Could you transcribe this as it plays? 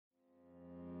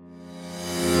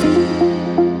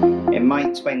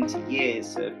20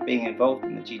 years of being involved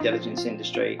in the due diligence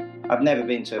industry, I've never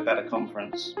been to a better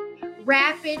conference.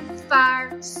 Rapid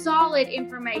fire, solid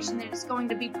information that is going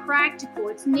to be practical.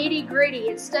 It's nitty gritty.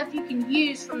 It's stuff you can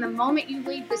use from the moment you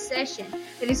leave the session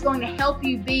that is going to help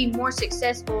you be more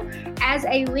successful as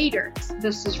a leader.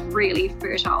 This is really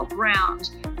fertile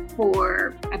ground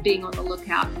for being on the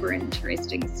lookout for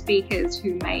interesting speakers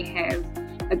who may have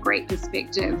a great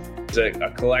perspective. It's a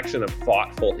collection of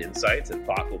thoughtful insights and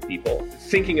thoughtful people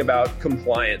thinking about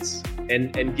compliance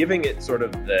and giving it sort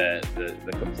of the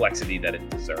complexity that it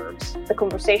deserves. The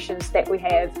conversations that we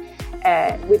have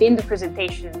within the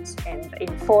presentations and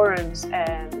in forums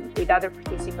with other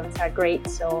participants are great.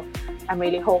 So I'm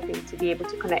really hoping to be able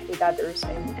to connect with others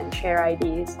and share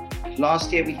ideas.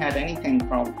 Last year we had anything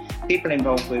from people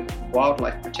involved with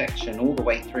wildlife protection all the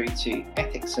way through to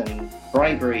ethics and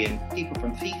bribery, and people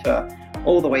from FIFA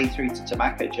all the way through to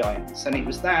tobacco giants. And it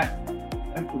was that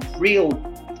real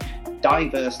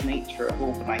diverse nature of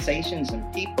organizations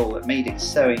and people that made it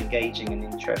so engaging and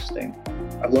interesting.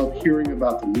 I love hearing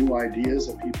about the new ideas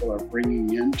that people are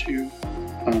bringing into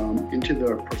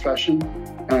the profession,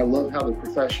 and I love how the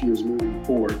profession is moving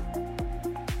forward.